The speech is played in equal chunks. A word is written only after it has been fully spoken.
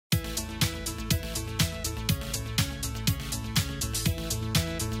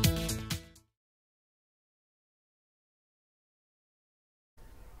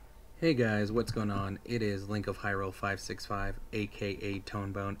Hey guys, what's going on? It is Link of Hyrule 565, aka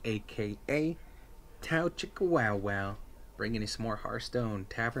ToneBone, aka Tao Chicka Wow Wow, bringing you some more HearthStone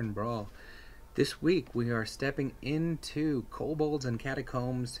Tavern Brawl. This week we are stepping into Kobolds and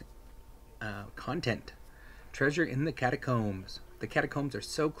Catacombs content. Treasure in the Catacombs. The catacombs are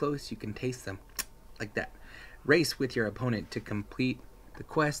so close you can taste them, like that. Race with your opponent to complete the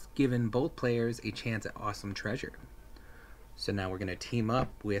quest, giving both players a chance at awesome treasure. So now we're going to team up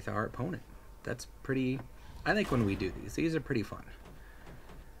with our opponent. That's pretty... I like when we do these. These are pretty fun.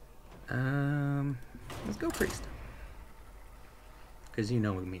 Let's go Priest. Because you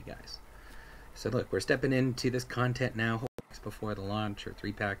know me, guys. So look, we're stepping into this content now before the launch, or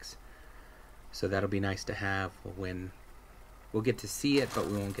 3-packs. So that'll be nice to have when... We'll get to see it, but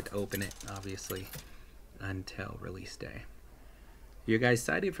we won't get to open it, obviously, until release day. You guys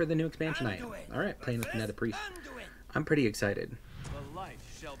excited for the new expansion? I am. Alright, playing with another Priest. I'm pretty excited. The light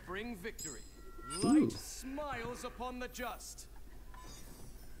shall bring victory. Light smiles upon the just.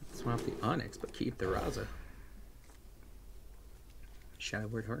 Swap the Onyx, but keep the Raza. Shadow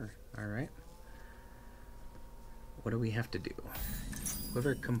Word Horror. Alright. What do we have to do?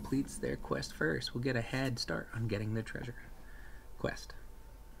 Whoever completes their quest first will get a head start on getting the treasure. Quest.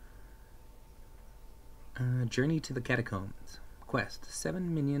 Journey to the Catacombs. Quest.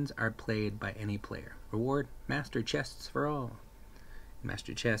 7 minions are played by any player. Reward, Master Chests for all.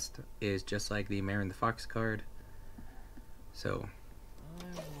 Master Chest is just like the Mare and the Fox card. So,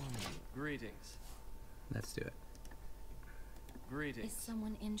 greetings. Let's do it. Greetings. Is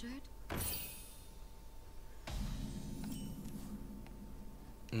someone injured?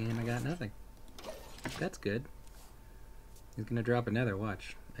 And I got nothing. That's good. He's gonna drop another,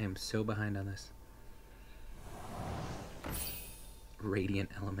 watch. I am so behind on this. Radiant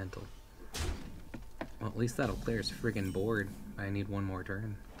Elemental. Well, at least that'll clear his friggin' board. I need one more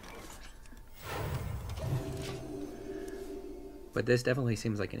turn. But this definitely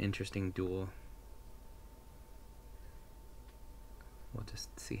seems like an interesting duel. We'll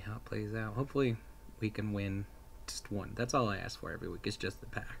just see how it plays out. Hopefully we can win just one. That's all I ask for every week, is just the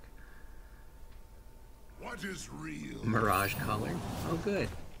pack. What is real? Mirage Collar. Oh good.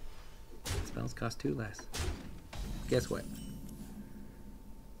 Spells cost 2 less. Guess what?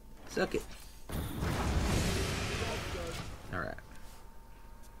 Suck it. Alright.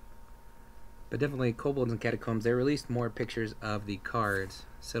 But definitely Kobolds and Catacombs, they released more pictures of the cards,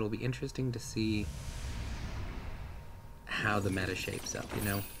 so it'll be interesting to see how the meta shapes up, you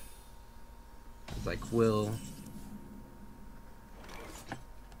know? It's like, will,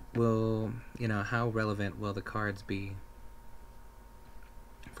 you know, how relevant will the cards be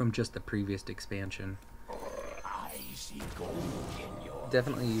from just the previous expansion? I see gold in your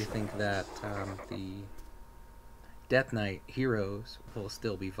Definitely you think that the Death Knight heroes will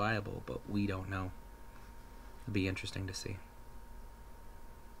still be viable, but we don't know. It'll be interesting to see.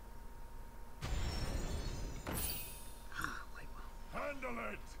 handle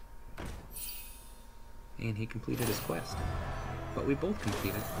it. And he completed his quest. But we both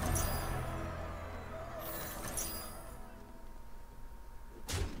completed.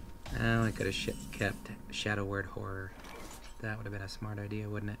 Oh, I could have kept Shadow Word Horror. That would have been a smart idea,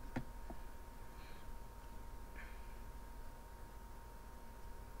 wouldn't it?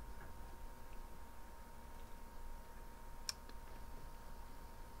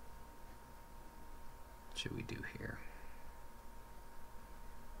 What should we do here?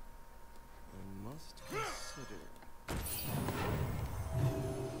 I must consider.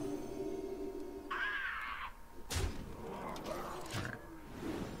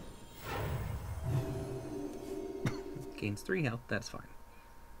 Gains 3 health, that's fine.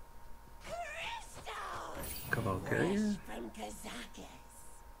 Cabal Courier.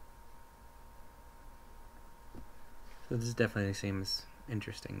 So this definitely seems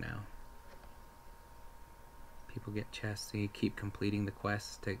interesting now. People get chests, so you keep completing the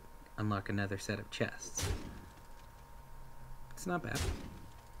quests to unlock another set of chests. It's not bad.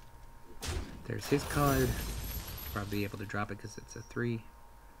 There's his card. Probably be able to drop it because it's a 3.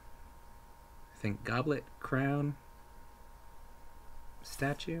 I think Goblet, Crown,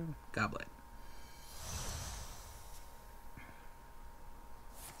 Statue, Goblet.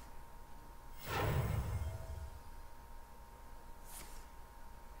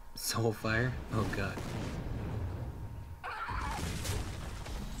 Soulfire? Oh god.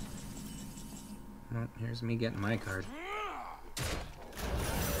 Well, here's me getting my card.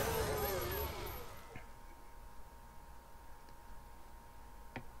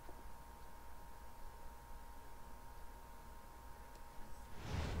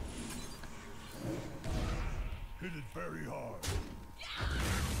 Hit it very hard.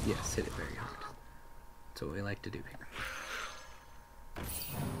 Yes, hit it very hard. That's what we like to do here.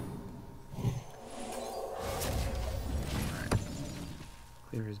 Alright.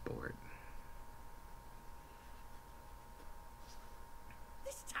 Clear his board.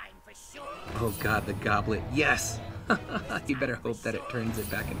 This time for sure. Oh god, the goblet. Yes! You better hope that it turns it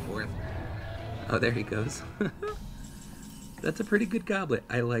back and forth. Oh, there he goes. That's a pretty good goblet.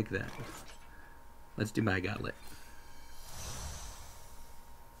 I like that. Let's do my goblet.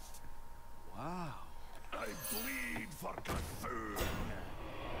 Wow. I bleed for Cthulhu.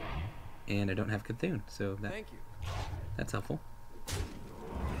 And I don't have Cthulhu, so Thank you. that's helpful.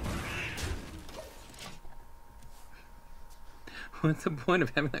 What's the point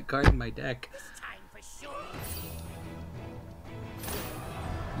of having that card in my deck? This time for sure.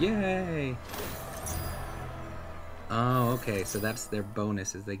 Yay! Oh, okay, so that's their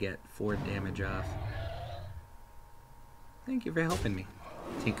bonus, is they get 4 damage off. Thank you for helping me,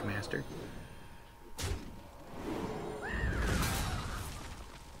 Tink Master.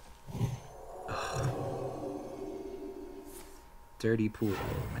 Oh. Dirty pool,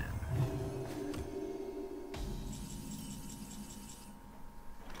 man.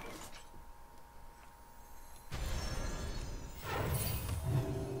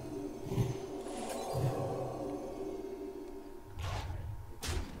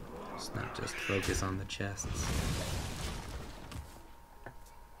 Let's not just focus on the chests.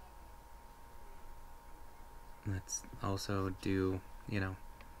 Let's also do, you know,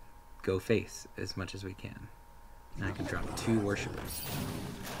 go face as much as we can. And I can drop 2 worshippers.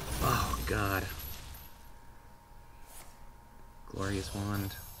 Oh, God. Glorious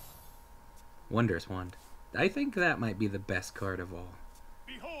Wand. Wondrous Wand. I think that might be the best card of all.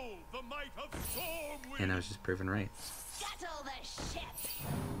 Behold the might of Stormwind. And I was just proven right. Scuttle the ship.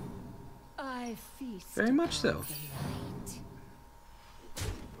 I feast. Very much so. upon the light.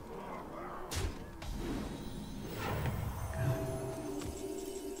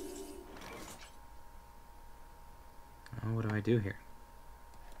 Oh, what do I do here?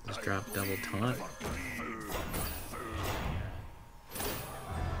 Just drop double taunt?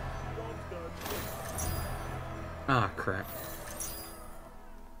 Ah, crap.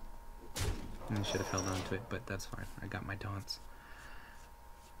 I should have held on to it, but that's fine. I got my taunts.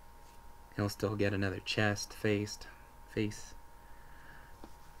 He'll still get another chest, face. I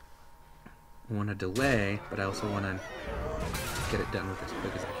want to delay, but I also want to get it done with as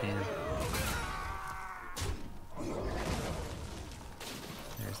quick as I can.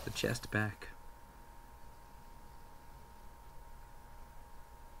 There's the chest back.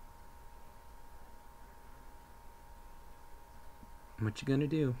 What you gonna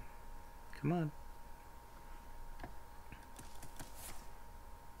do? Come on.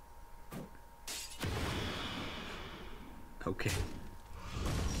 Okay.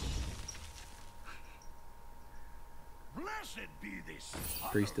 Blessed be this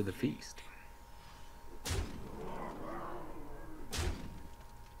Priest of the Feast.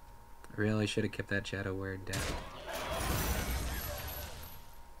 Really should have kept that shadow word down.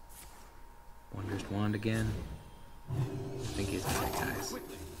 Wondrous Wand again. I think he's got it, guys.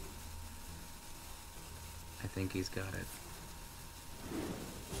 I think he's got it.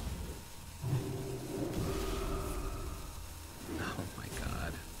 Oh my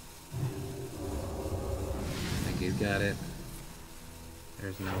god. I think he's got it.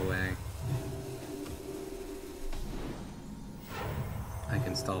 There's no way. I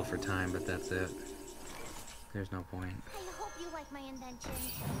can stall for time, but that's it. There's no point. I hope you like my invention.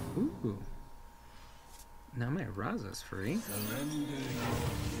 Ooh. Now my Raza's free.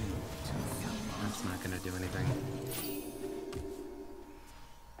 That's not gonna do anything.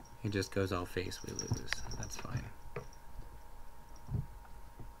 He just goes all face, we lose. That's fine.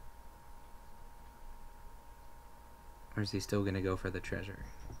 Or is he still gonna go for the treasure?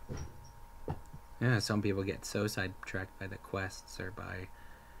 Yeah, some people get so sidetracked by the quests or by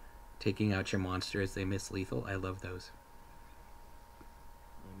taking out your monster as they miss lethal. I love those.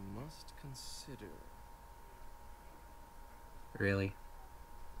 I must consider. Really?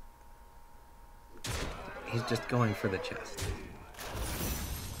 He's just going for the chest.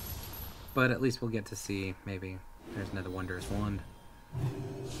 But at least we'll get to see, maybe, there's another Wondrous Wand.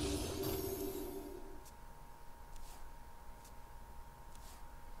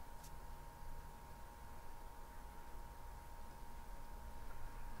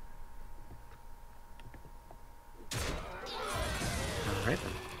 Alright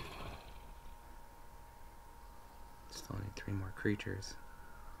then. Still need 3 more creatures.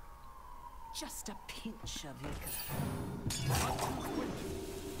 Just a pinch of vigor.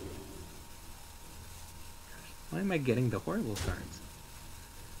 Why am I getting the horrible cards?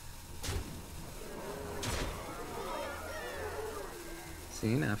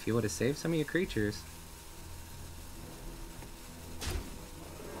 See, now if you would have saved some of your creatures.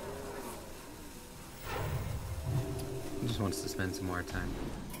 He just wants to spend some more time.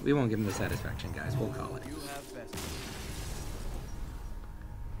 We won't give him the satisfaction, guys. We'll call it. You have best.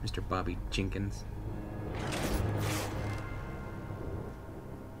 Mr. Bobby Jenkins.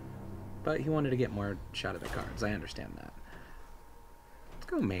 But he wanted to get more shot at the cards. I understand that. Let's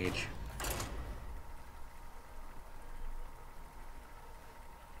go Mage.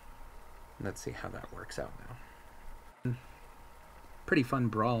 Let's see how that works out now. Pretty fun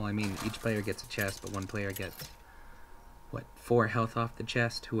brawl. I mean, each player gets a chest, but one player gets, what, 4 health off the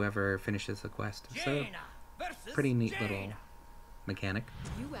chest, whoever finishes the quest. So, pretty neat little mechanic.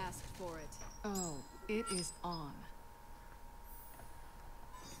 You asked for it. Oh, it is on.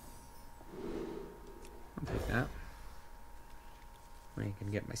 I'll take that. I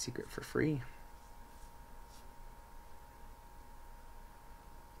can get my secret for free.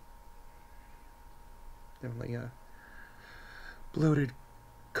 Definitely a bloated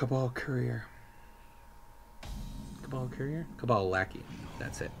Cabal courier. Cabal courier? Cabal lackey.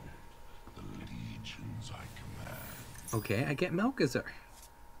 That's it. The legions I command. Okay, I get Melkazar.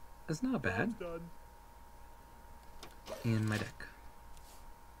 That's not bad. In my deck.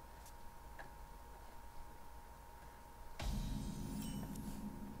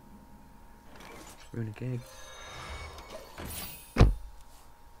 Runic egg.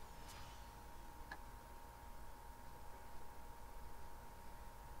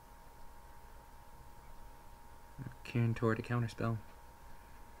 Kieran toward a counterspell.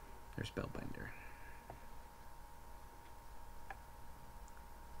 Or spellbinder.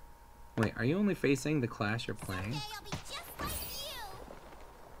 Wait, are you only facing the class you're playing? Someday I'll be just like you.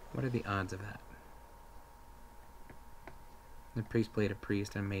 What are the odds of that? The priest played a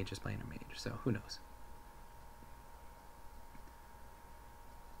priest and a mage is playing a mage, so who knows?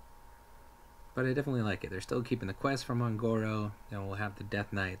 But I definitely like it. They're still keeping the quest from Ongoro, and we'll have the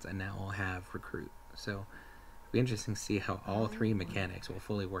Death Knights, and now we'll have Recruit. So it'll be interesting to see how all 3 mechanics will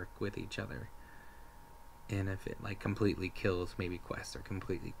fully work with each other. And if it like completely kills maybe quests or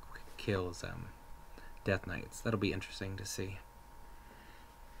completely kills Death Knights. That'll be interesting to see.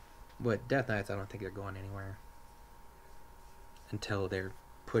 But Death Knights, I don't think they're going anywhere until they're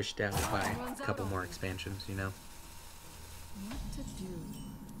pushed out by a couple more expansions, you know? What to do?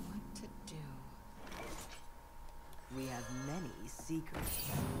 What to do? We have many secrets.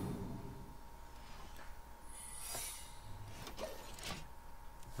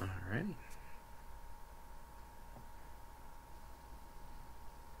 Alrighty.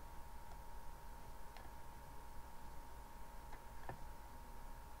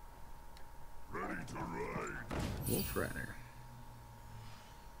 Ready to ride. Wolf Rider.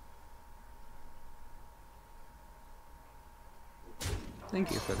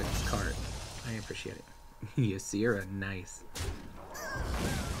 Thank you for the card. I appreciate it. Ysira, nice.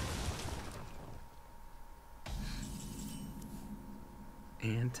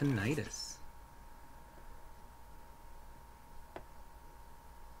 And Tinnitus.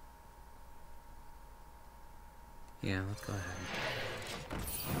 Yeah, let's go ahead.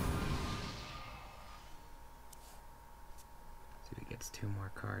 See if he gets 2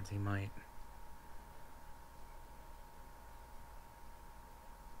 more cards. He might.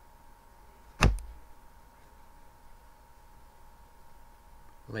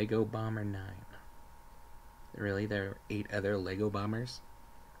 Lego Bomber 9. Really? There are 8 other Lego Bombers?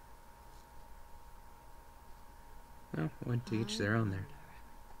 Well, one to each their own there.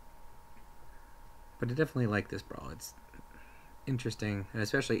 But I definitely like this brawl. It's interesting, and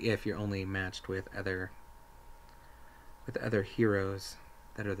especially if you're only matched with other heroes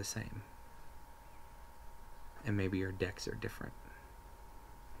that are the same. And maybe your decks are different.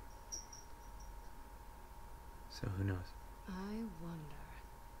 So who knows? I wonder.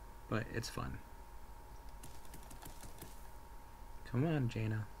 But it's fun. Come on,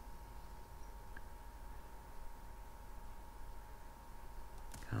 Jaina.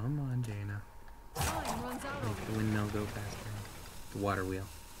 Come on, Jaina. Time runs out. Make the windmill go faster. The water wheel.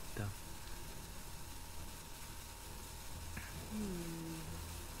 Duh.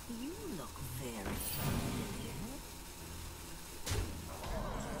 You look very familiar.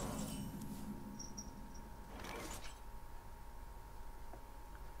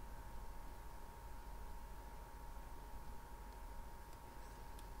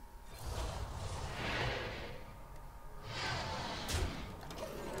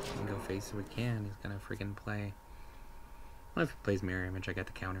 Go face if we can. He's gonna freaking play. Well, if he plays Mirror Image, I got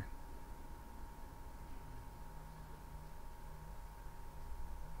the counter.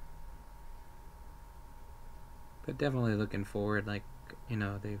 But definitely looking forward, like, you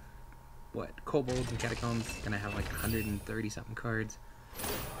know, they've, what, Kobolds and Catacombs gonna have like 130 something cards.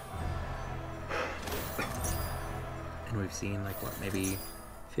 And we've seen like, what, maybe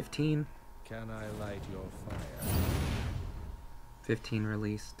 15? Can I light your fire? 15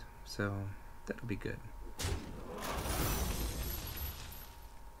 released, so that'll be good.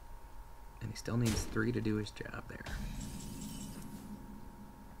 And he still needs 3 to do his job there.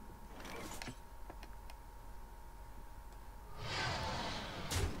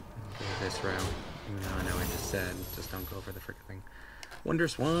 Go this route, even though I know I just said, just don't go for the frickin' thing.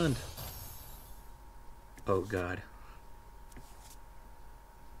 Wondrous Wand! Oh god.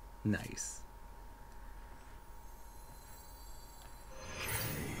 Nice.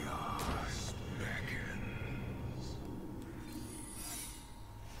 Chaos beckons.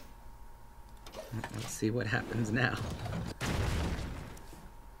 Let's see what happens now.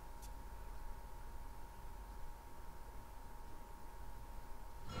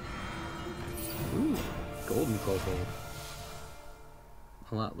 Ooh, golden kobold.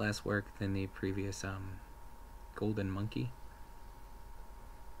 A lot less work than the previous golden monkey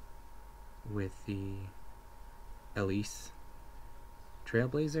with the Elise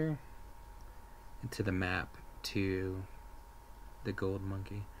Trailblazer, and to the map to the gold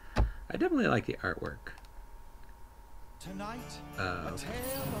monkey. I definitely like the artwork Tonight, of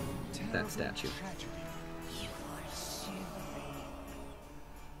that statue. You are shivering.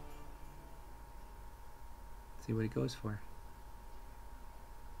 See what he goes for.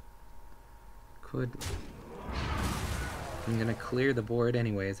 I'm gonna clear the board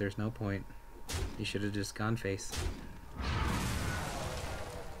anyways, there's no point. You should have just gone face.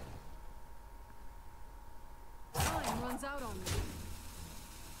 Time runs out on me.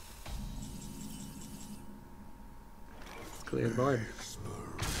 Let's clear the board.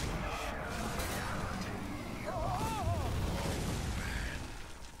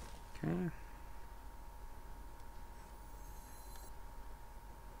 Okay.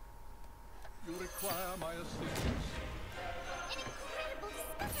 you require my assistance. An incredible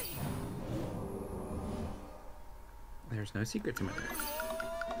discovery. There's no secrets in my bag.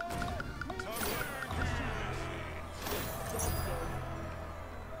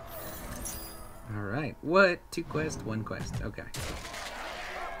 Alright, what? 2 quests, 1 quest. Okay.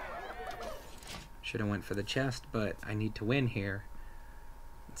 Should have went for the chest, but I need to win here.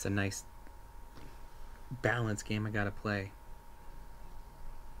 It's a nice balanced game I gotta play.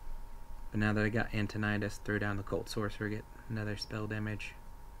 But now that I got Antonidas, throw down the Cult Sorcerer, get another spell damage.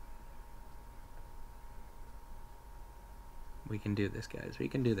 We can do this, guys. We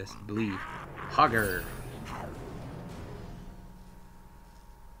can do this. Believe. Hogger!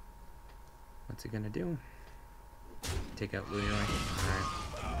 What's he gonna do? Take out Leroy. Alright.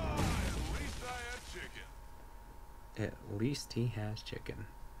 At least he has chicken.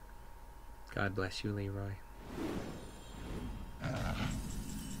 God bless you, Leroy.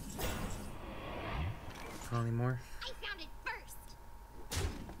 Polymorph. I found it first.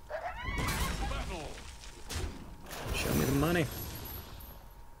 Show me the money.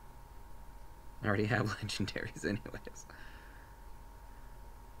 I already have legendaries anyways.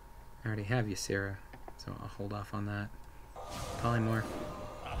 I already have you, Sarah, so I'll hold off on that. Polymorph.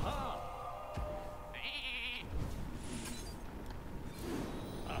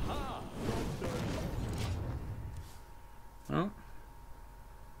 Well,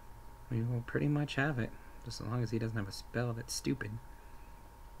 we will pretty much have it, just as long as he doesn't have a spell that's stupid.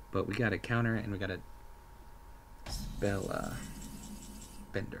 But we gotta counter it, and we gotta spell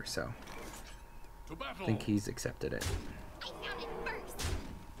Bender, so I think he's accepted it. I found it first.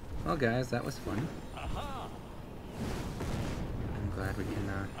 Well, guys, that was fun. I'm glad we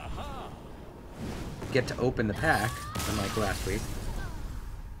can get to open the pack, unlike last week.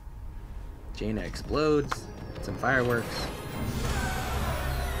 Jaina explodes, some fireworks.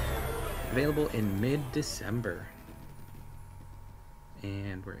 Available in mid-December.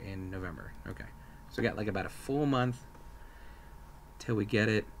 And we're in November. Okay. So we got like about a full month till we get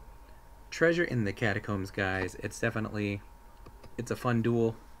it. Treasure in the Catacombs, guys. It's definitely, it's a fun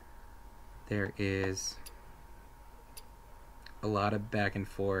duel. There is a lot of back and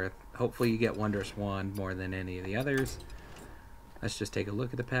forth. Hopefully you get Wondrous Wand more than any of the others. Let's just take a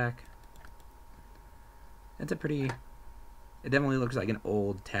look at the pack. It's a pretty, it definitely looks like an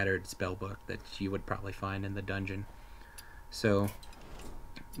old tattered spell book that you would probably find in the dungeon. So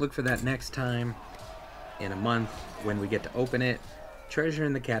look for that next time in a month when we get to open it. Treasure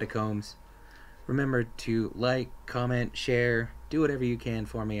in the Catacombs. Remember to like, comment, share, do whatever you can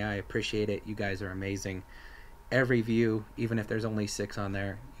for me. I appreciate it. You guys are amazing. Every view, even if there's only 6 on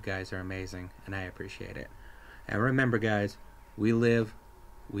there, you guys are amazing, and I appreciate it. And remember, guys, we live,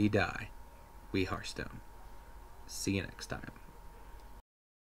 we die, we Hearthstone. See you next time.